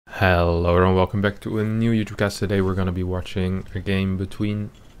Hello and welcome back to a new YouTube cast. Today we're going to be watching a game between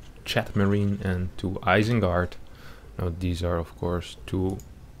Heromarine and two Isengard. Now these are of course two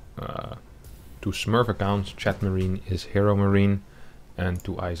smurf accounts. Heromarine is Heromarine and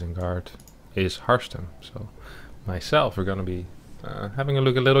two Isengard is Harstem. So myself, we're going to be having a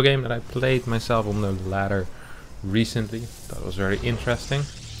look at a little game that I played myself on the ladder recently. That was very interesting.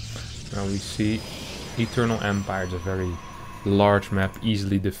 Now we see Eternal Empire is a very large map,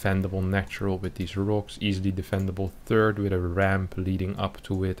 easily defendable, natural with these rocks, easily defendable third with a ramp leading up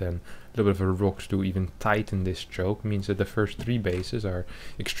to it, and a little bit of rocks to even tighten this choke. Means that the first three bases are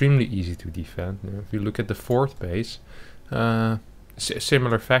extremely easy to defend. Now, if you look at the fourth base,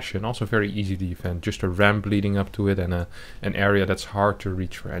 similar fashion, also very easy to defend. Just a ramp leading up to it and an area that's hard to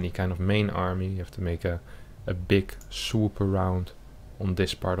reach for any kind of main army. You have to make a big swoop around on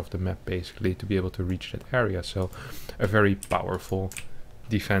this part of the map basically to be able to reach that area. So a very powerful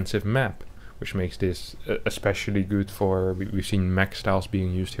defensive map, which makes this especially good for, we've seen mech styles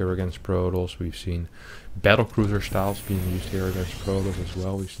being used here against Protoss, we've seen battlecruiser styles being used here against Protoss as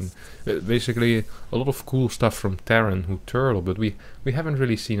well. We've seen basically a lot of cool stuff from Terran who turtle, but we haven't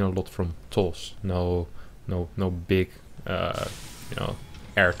really seen a lot from TOS. No big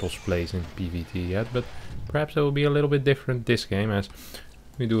air TOS plays in PvT yet, but perhaps it will be a little bit different this game, as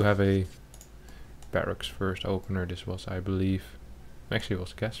we do have a barracks first opener. This was, I believe, actually it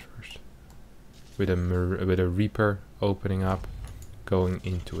was guest first, with a Reaper opening up, going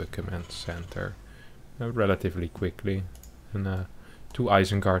into a command center relatively quickly, and two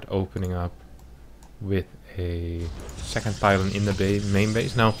Isengard opening up with a second pylon in the main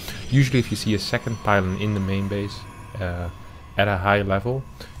base. Now, usually if you see a second pylon in the main base at a high level,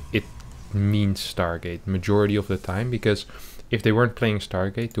 it means Stargate majority of the time, because if they weren't playing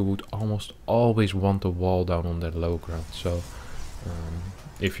Stargate, they would almost always want a wall down on their low ground. So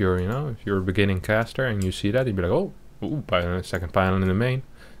if you're a beginning caster and you see that, you'd be like, oh, second pylon in the main,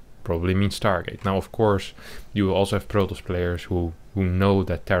 probably means Stargate. Now of course you will also have Protoss players who know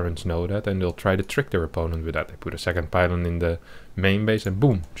that Terrans know that, and they'll try to trick their opponent with that. They put a second pylon in the main base and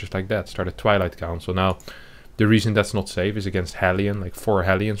boom, just like that, start a Twilight Council. Now the reason that's not safe is against Hellion, like 4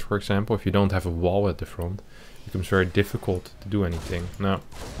 Hellions for example. If you don't have a wall at the front, it becomes very difficult to do anything. Now,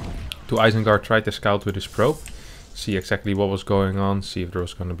 two Isengard tried to scout with his probe, see exactly what was going on, see if there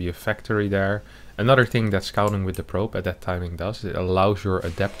was going to be a factory there. Another thing that scouting with the probe at that timing does, it allows your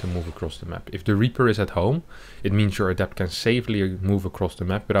adept to move across the map. If the Reaper is at home, it means your adept can safely move across the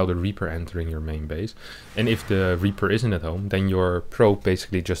map without a Reaper entering your main base. And if the Reaper isn't at home, then your probe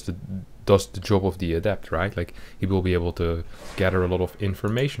basically just does the job of the adept, right? Like, he will be able to gather a lot of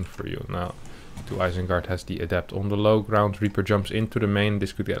information for you. Now, two Isengard has the adept on the low ground, Reaper jumps into the main.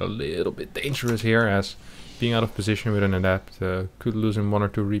 This could get a little bit dangerous here, as being out of position with an adept could lose him 1 or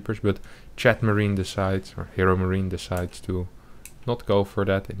 2 Reapers, but Heromarine decides to not go for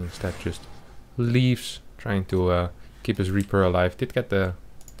that and instead just leaves, trying to keep his Reaper alive. Did get the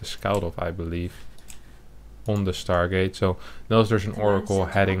scout off, I believe, on the Stargate, so knows there's an Oracle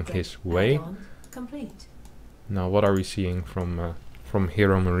heading his way. Now what are we seeing from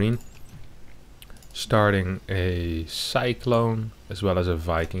Heromarine? Starting a Cyclone as well as a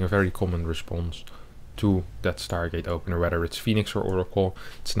Viking, a very common response to that Stargate opener, whether it's Phoenix or Oracle.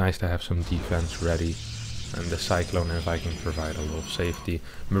 It's nice to have some defense ready, and the Cyclone and Viking provide a lot of safety.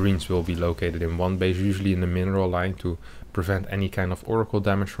 Marines will be located in one base, usually in the mineral line, to prevent any kind of Oracle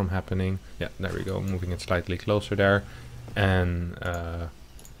damage from happening. Yeah, there we go, moving it slightly closer there, and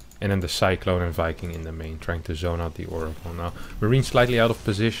then the Cyclone and Viking in the main, trying to zone out the Oracle. Now Marine slightly out of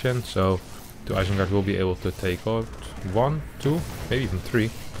position, so two Isengard will be able to take out 1, 2, maybe even 3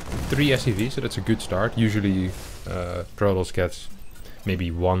 SCVs, so that's a good start. Usually Protoss gets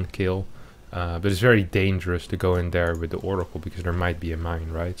maybe 1 kill, but it's very dangerous to go in there with the Oracle because there might be a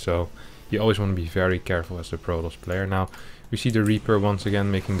mine, right? So you always want to be very careful as a Protoss player. Now we see the Reaper once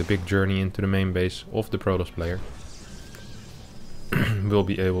again making the big journey into the main base of the Protoss player. We'll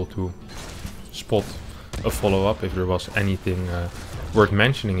be able to spot a follow-up if there was anything worth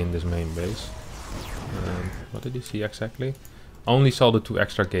mentioning in this main base. What did he see exactly? Only saw the 2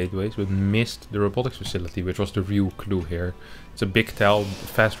 extra gateways, but missed the robotics facility, which was the real clue here. It's a big tell.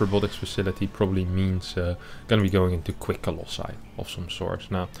 Fast robotics facility probably means gonna be going into quick colossi of some sort.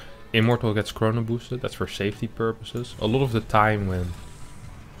 Now, Immortal gets chrono boosted. That's for safety purposes. A lot of the time when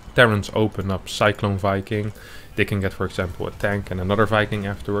Terrans open up Cyclone Viking, they can get, for example, a tank and another Viking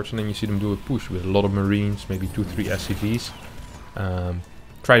afterwards, and then you see them do a push with a lot of Marines, maybe 2-3 SCVs.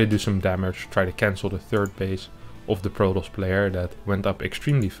 Try to do some damage, try to cancel the third base of the Protoss player that went up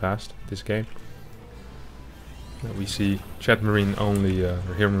extremely fast this game. We see Chat Marine only, or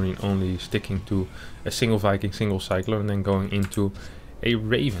Heromarine only sticking to a single Viking, single Cyclone, and then going into a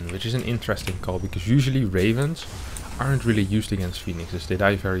Raven, which is an interesting call, because usually Ravens aren't really used against Phoenixes. They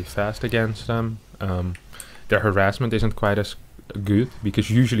die very fast against them. Their harassment isn't quite as good,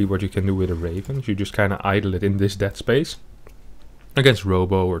 because usually what you can do with a Raven is you just kind of idle it in this dead space against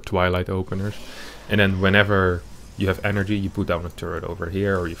Robo or Twilight openers, and then whenever you have energy, you put down a turret over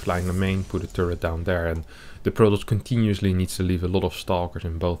here, or you fly in the main, put a turret down there, and the Protoss continuously needs to leave a lot of Stalkers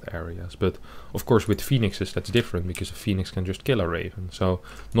in both areas. But of course with Phoenixes that's different, because a Phoenix can just kill a Raven, so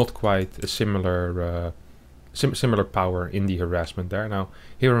not quite a similar similar power in the harassment there. Now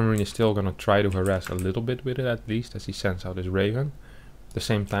Heromarine is still going to try to harass a little bit with it, at least, as he sends out his Raven. At the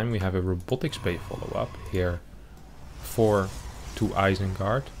same time we have a Robotics Bay follow-up here for 2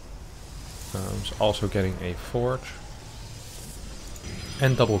 Isengard. He's also getting a Forge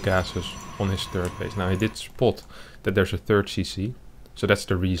and double gases on his third base. Now he did spot that there's a third CC, so that's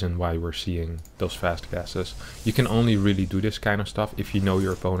the reason why we're seeing those fast gases. You can only really do this kind of stuff if you know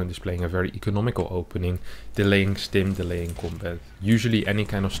your opponent is playing a very economical opening, delaying stim, delaying combat. Usually any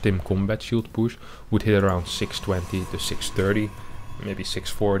kind of stim combat shield push would hit around 620 to 630, maybe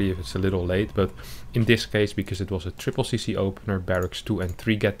 640 if it's a little late, but in this case, because it was a triple CC opener, barracks 2 and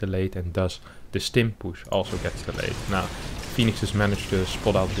 3 get delayed, and thus the stim push also gets delayed. Now Phoenix has managed to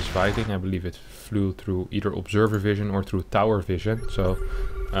spot out this Viking. I believe it flew through either observer vision or through tower vision, so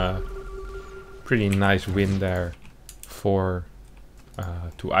pretty nice win there for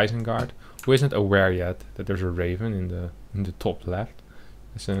to Isengard, who isn't aware yet that there's a Raven in the top left.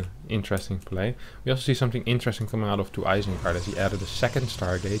 It's an interesting play. We also see something interesting coming out of to Isengard, as he added a second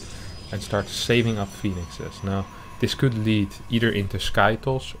Stargate and starts saving up Phoenixes. Now this could lead either into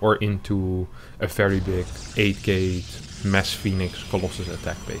skytoss or into a very big 8-gate mass Phoenix Colossus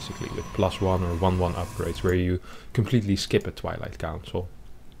attack, basically with +1 or 1/1 upgrades, where you completely skip a Twilight Council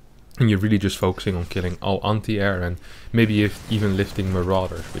and you're really just focusing on killing all anti-air, and maybe even lifting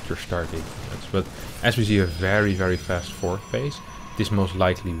Marauders with your Stargate units. But as we see a very, very fast 4th base, this most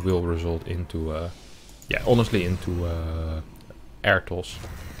likely will result into honestly into air toss.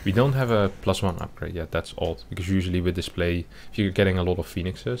 We don't have a +1 upgrade yet, that's odd, because usually with display, if you're getting a lot of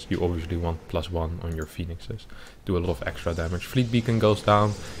Phoenixes, you obviously want +1 on your Phoenixes. Do a lot of extra damage. Fleet Beacon goes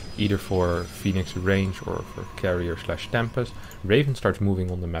down, either for Phoenix range or for Carrier / Tempest. Raven starts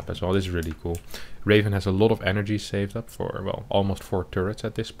moving on the map as well, this is really cool. Raven has a lot of energy saved up for, well, almost 4 turrets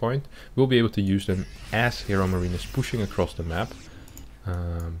at this point. We'll be able to use them as Heromarine is pushing across the map.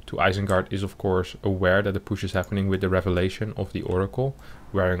 To Isengard is of course aware that the push is happening with the revelation of the Oracle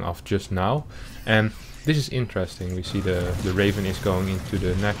wearing off just now, and this is interesting. We see the Raven is going into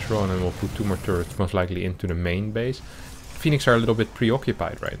the natural, and then we'll put 2 more turrets most likely into the main base. Phoenix are a little bit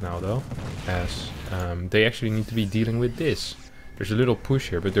preoccupied right now though, as they actually need to be dealing with this. There's a little push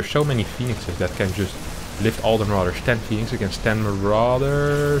here, but there's so many Phoenixes that can just lift all the Marauders. 10 Phoenix against 10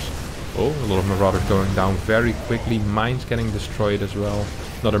 Marauders. Oh, a lot of Marauders going down very quickly. Mines getting destroyed as well.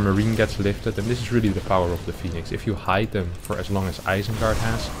 Another Marine gets lifted, and this is really the power of the Phoenix. If you hide them for as long as Isengard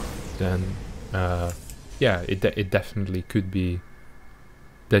has, then yeah, it definitely could be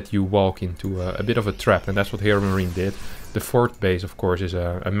that you walk into a bit of a trap, and that's what Heromarine did. The 4th base, of course, is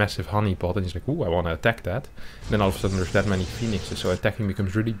a massive honeypot, and he's like, ooh, I want to attack that. And then all of a sudden there's that many Phoenixes, so attacking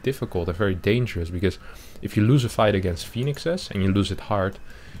becomes really difficult and very dangerous, because if you lose a fight against Phoenixes, and you lose it hard,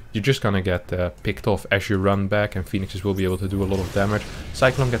 you're just gonna get picked off as you run back, and Phoenixes will be able to do a lot of damage.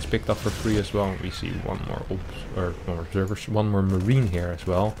 Cyclone gets picked up for free as well. We see one more Marine here as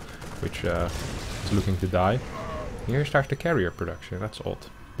well, which is looking to die. Here starts the carrier production. That's odd.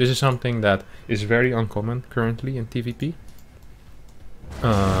 This is something that is very uncommon currently in TVP,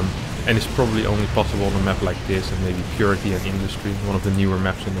 and it's probably only possible on a map like this, and maybe Purity and Industry, one of the newer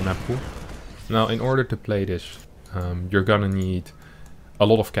maps in the map pool. Now, in order to play this, you're gonna need a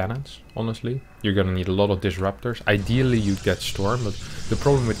lot of cannons, honestly. You're gonna need a lot of disruptors. Ideally you get Storm, but the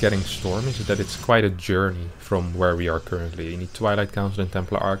problem with getting Storm is that it's quite a journey from where we are currently. You need Twilight Council and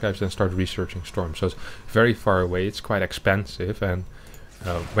Templar Archives, then start researching Storm. So it's very far away, it's quite expensive, and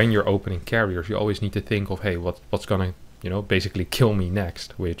when you're opening carriers, you always need to think of, hey, what's gonna, basically kill me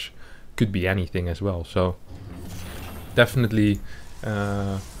next, which could be anything as well. So definitely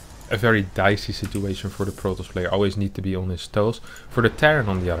a very dicey situation for the Protoss player. Always need to be on his toes. For the Terran,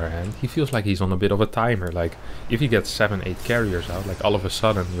 on the other hand, he feels like he's on a bit of a timer. Like, if he gets 7-8 carriers out, like all of a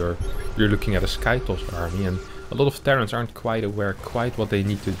sudden you're looking at a skytoss army, and a lot of Terrans aren't quite aware what they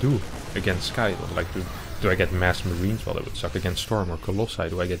need to do against skytoss. Like, do I get mass Marines? Well, that would suck against Storm or Colossi.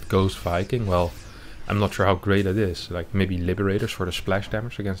 Do I get Ghost Viking? Well, I'm not sure how great it is. Like, maybe Liberators for the splash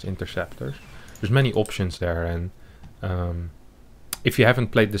damage against Interceptors. there's many options there, and if you haven't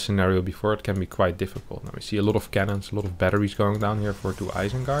played the scenario before, it can be quite difficult. Now we see a lot of cannons, a lot of batteries going down here for 2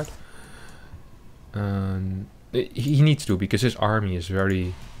 Isengard. He needs to, because his army is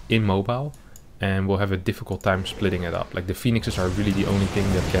very immobile and will have a difficult time splitting it up. Like the Phoenixes are really the only thing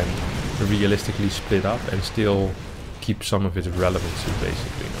that can realistically split up and still keep some of its relevancy,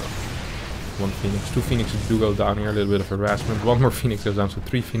 basically. No. 1 Phoenix, 2 Phoenixes do go down here, a little bit of harassment. 1 more Phoenix goes down, so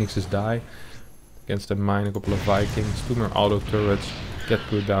 3 Phoenixes die. Against the mine, a couple of Vikings, 2 more auto turrets get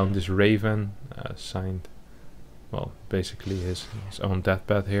put down. This Raven signed, well, basically his own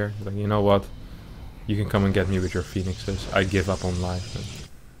deathbed here. Like, you know what? You can come and get me with your Phoenixes. I give up on life. And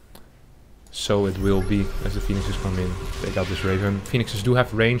so it will be as the Phoenixes come in. Take out this Raven. Phoenixes do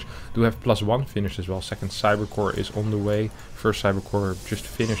have range, do have +1 finish as well. Second Cybercore is on the way. First Cybercore just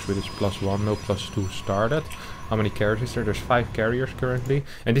finished with its +1, no +2 started. How many carriers is there? There's 5 carriers currently.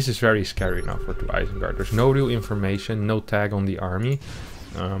 And this is very scary now for 2 Isengard. There's no real information, no tag on the army.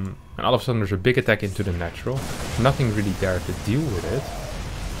 And all of a sudden there's a big attack into the natural. Nothing really there to deal with it.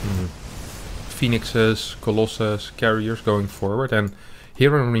 Phoenixes, Colossus, carriers going forward. And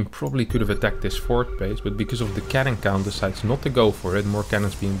Heromarine probably could have attacked this 4th base, but because of the cannon count decides not to go for it. More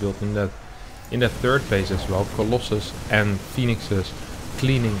cannons being built in that 3rd base as well. Colossus and Phoenixes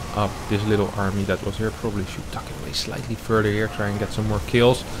cleaning up this little army that was here. Probably should tuck it away slightly further here, try and get some more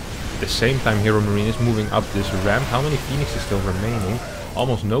kills. At the same time, Heromarine is moving up this ramp. How many Phoenixes still remaining?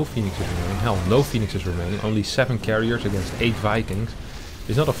 Almost no Phoenixes remaining. Hell, no Phoenixes remaining. Only 7 carriers against 8 Vikings.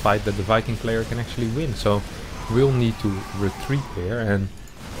 It's not a fight that the Viking player can actually win, so we'll need to retreat here. And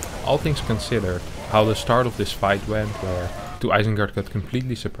all things considered, how the start of this fight went, where 2 Isengard got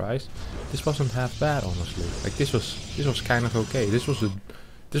completely surprised, this wasn't half bad, honestly. Like this was kind of okay. This was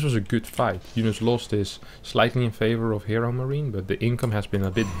a good fight. Yunus lost is slightly in favor of Heromarine, but the income has been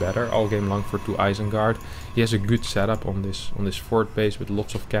a bit better all game long for 2 Isengard. He has a good setup on this 4th base with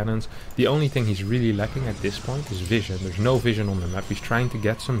lots of cannons. The only thing he's really lacking at this point is vision. There's no vision on the map. He's trying to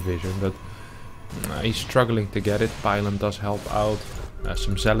get some vision, but he's struggling to get it. Pylon does help out.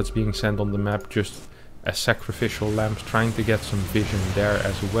 Some zealots being sent on the map just as sacrificial lambs, trying to get some vision there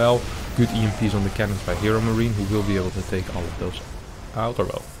as well. Good EMPs on the cannons by Heromarine, who will be able to take all of those out, or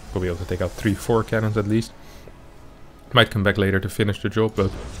well, will be able to take out 3-4 cannons at least. Might come back later to finish the job, but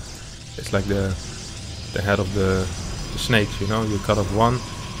it's like the head of the snakes, you know. You cut off 1,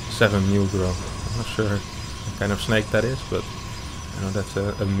 7 new grow. I'm not sure what kind of snake that is, but you know, that's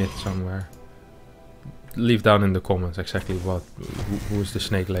a myth somewhere. Leave down in the comments exactly who is the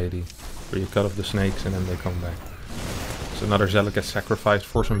snake lady, where you cut off the snakes and then they come back. So another zealot gets sacrificed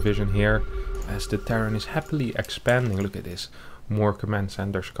for some vision here, as the Terran is happily expanding. Look at this. More command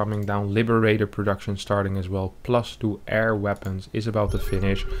centers coming down. Liberator production starting as well. +2 air weapons is about to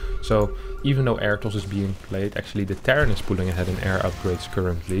finish. So even though air toss is being played, actually the Terran is pulling ahead in air upgrades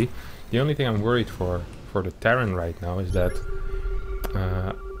currently. The only thing I'm worried for the Terran right now is that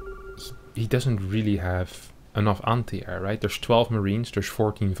he doesn't really have enough anti-air, right? There's 12 Marines, there's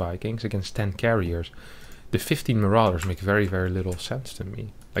 14 Vikings against 10 carriers. The 15 Marauders make very, very little sense to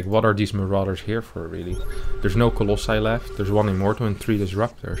me. Like, what are these Marauders here for, really? There's no Colossi left, there's 1 Immortal and 3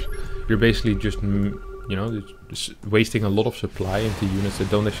 Disruptors. You're basically just, you know, just wasting a lot of supply into units that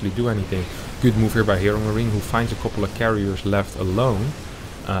don't actually do anything. Good move here by Heromarine, who finds a couple of carriers left alone.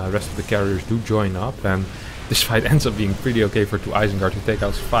 Rest of the carriers do join up, and this fight ends up being pretty okay for 2 Isengard, who take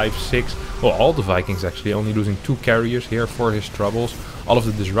out 5, 6, well, all the Vikings actually, only losing 2 carriers here for his troubles. All of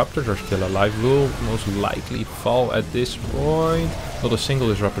the Disruptors are still alive, will most likely fall at this point. Not a single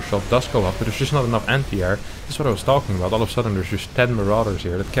Disruptor shot does go up, but there's just not enough anti-air. This is what I was talking about. All of a sudden there's just 10 Marauders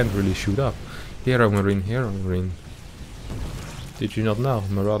here that can't really shoot up. Heromarine. Did you not know?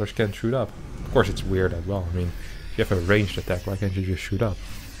 Marauders can't shoot up. Of course it's weird as well. I mean, if you have a ranged attack, why can't you just shoot up?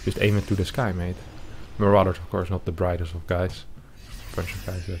 Just aim it to the sky, mate. Marauders, of course, not the brightest of guys. A bunch of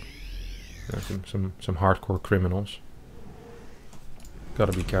guys that, you know, some hardcore criminals.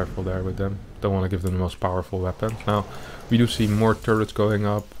 Gotta be careful there with them. Don't want to give them the most powerful weapons. Now, we do see more turrets going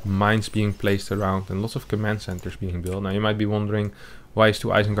up, mines being placed around, and lots of command centers being built. Now, you might be wondering, why is 2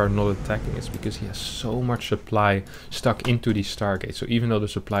 Isengard not attacking? It's because he has so much supply stuck into these Stargates. So even though the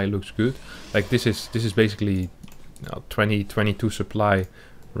supply looks good, like this is basically, you know, 22 supply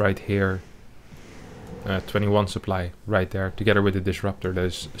right here. 21 supply right there, together with the Disruptor that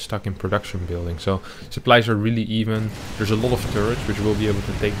is stuck in production building. So supplies are really even. There's a lot of turrets which will be able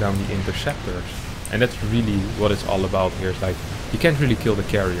to take down the interceptors, and that's really what it's all about here. It's like, you can't really kill the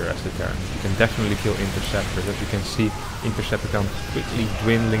carrier as the Terran. You can definitely kill interceptors. As you can see, interceptor count quickly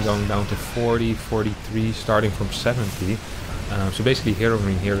dwindling, going down to 40, 43, starting from 70. So basically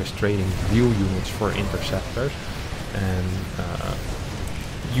Heromarine here is trading real units for interceptors, and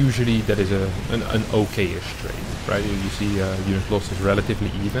usually that is an okay-ish trade, right? You see unit loss is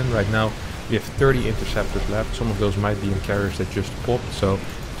relatively even. Right now we have 30 interceptors left. Some of those might be in carriers that just popped, so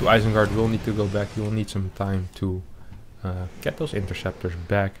to Isengard will need to go back. He will need some time to get those interceptors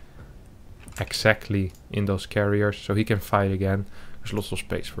back exactly in those carriers so he can fight again. There's lots of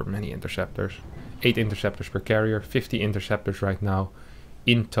space for many interceptors. 8 interceptors per carrier, 50 interceptors right now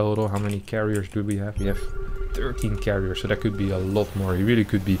in total. How many carriers do we have? We have 13 carriers, so that could be a lot more. He really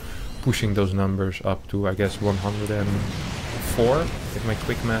could be pushing those numbers up to, I guess, 104, if my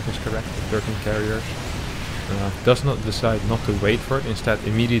quick math is correct. 13 carriers. Does not decide not to wait for it, instead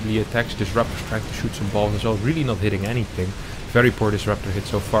immediately attacks. Disruptors trying to shoot some balls as well, really not hitting anything. Very poor disruptor hit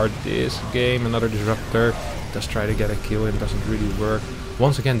so far this game. Another disruptor does try to get a kill in, doesn't really work.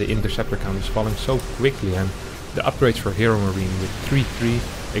 Once again the interceptor count is falling so quickly, and the upgrades for Heromarine with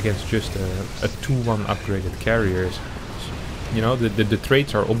 3-3 against just a 2-1 upgraded carriers. You know, the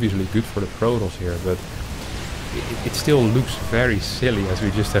traits are obviously good for the Protoss here, but it still looks very silly as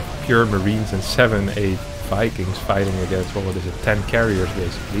we just have pure Marines and 7-8 Vikings fighting against, well, what is it, 10 carriers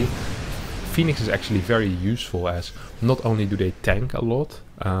basically. Phoenix is actually very useful, as not only do they tank a lot,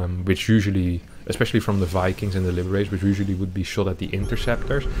 which usually, especially from the Vikings and the Liberators, which usually would be shot at the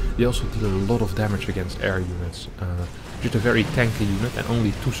interceptors, they also deal a lot of damage against air units. Just a very tanky unit, and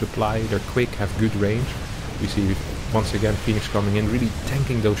only 2 supply, they're quick, have good range. We see once again Phoenix coming in, really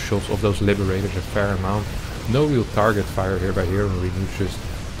tanking those shots of those Liberators a fair amount. No real target fire here by Heromarine, who's just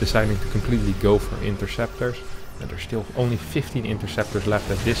deciding to completely go for interceptors. And there's still only 15 interceptors left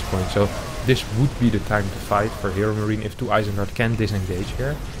at this point, so this would be the time to fight for Heromarine. If 2 Isengard can disengage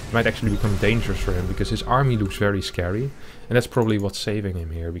here, it might actually become dangerous for him, because his army looks very scary, and that's probably what's saving him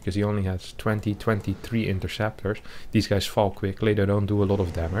here, because he only has 23 interceptors. These guys fall quickly, they don't do a lot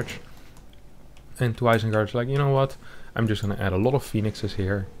of damage. And 2 Isengard's like, you know what, I'm just gonna add a lot of Phoenixes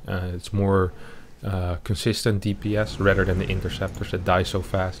here. It's more consistent DPS rather than the interceptors that die so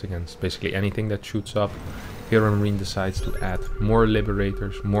fast against basically anything that shoots up. Heromarine decides to add more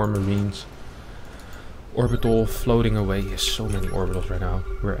Liberators, more Marines. Orbital floating away. He has so many orbitals right now.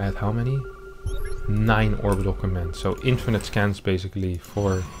 We're at how many? 9 orbital commands. So infinite scans basically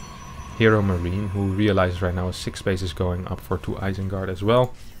for Heromarine, who realizes right now his 6 space is going up for 2 Isengard as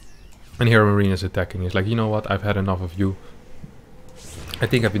well. And Heromarine is attacking. He's like, you know what, I've had enough of you. I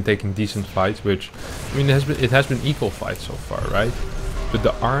think I've been taking decent fights, which, I mean, it has been equal fights so far, right? But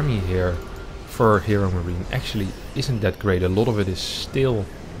the army here for Heromarine actually isn't that great. A lot of it is still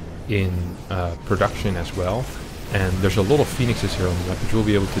in production as well, and there's a lot of Phoenixes here on the map, which will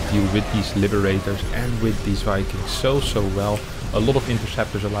be able to deal with these Liberators and with these Vikings so well. A lot of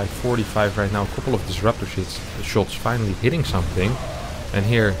interceptors alive, 45 right now, a couple of disruptor shots finally hitting something, and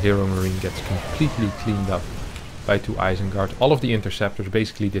here Heromarine gets completely cleaned up by 2 Isengard. All of the interceptors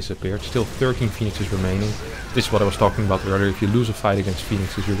basically disappeared. Still 13 Phoenixes remaining. This is what I was talking about earlier. If you lose a fight against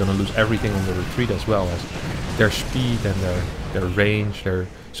Phoenixes, you're going to lose everything on the retreat as well, as their speed and their range. They're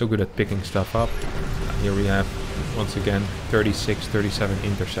so good at picking stuff up. Here we have, once again, 36, 37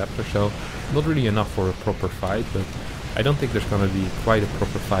 interceptors. So not really enough for a proper fight, but I don't think there's going to be quite a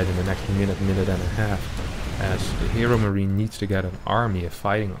proper fight in the next minute and a half, as the Heromarine needs to get an army, a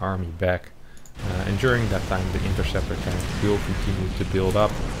fighting army back. And during that time the interceptor tank will continue to build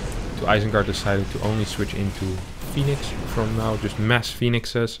up. 2 Isengard decided to only switch into Phoenix from now, just mass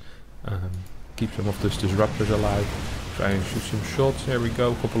Phoenixes. Keep some of those disruptors alive. Try and shoot some shots. There we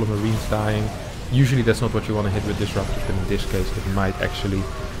go, a couple of Marines dying. Usually that's not what you want to hit with disruptors, but in this case it might actually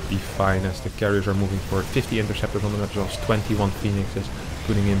be fine, as the carriers are moving forward. 50 interceptors on the map, as well as 21 Phoenixes,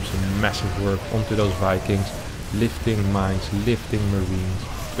 putting in some massive work onto those Vikings. Lifting mines, lifting Marines.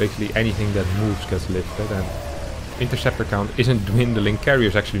 Basically anything that moves gets lifted, and interceptor count isn't dwindling.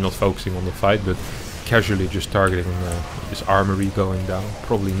 Carriers actually not focusing on the fight, but casually just targeting this armory going down.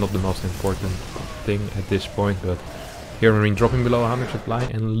 Probably not the most important thing at this point, but Heromarine dropping below 100 supply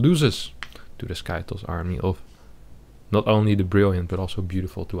and loses to the skytoss army of not only the brilliant but also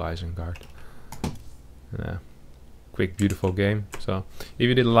beautiful 2 Isengard. Quick beautiful game. So if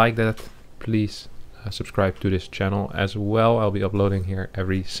you did like that, please subscribe to this channel as well. I'll be uploading here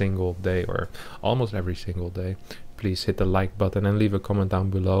every single day, or almost every single day. Please hit the like button and leave a comment down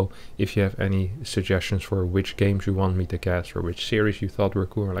below if you have any suggestions for which games you want me to cast, or which series you thought were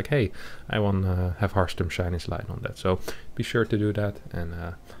cool, or like, hey, I want to have Harstem shine his light on that. So be sure to do that, and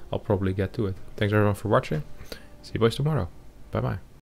I'll probably get to it. Thanks everyone for watching. See you boys tomorrow. Bye bye.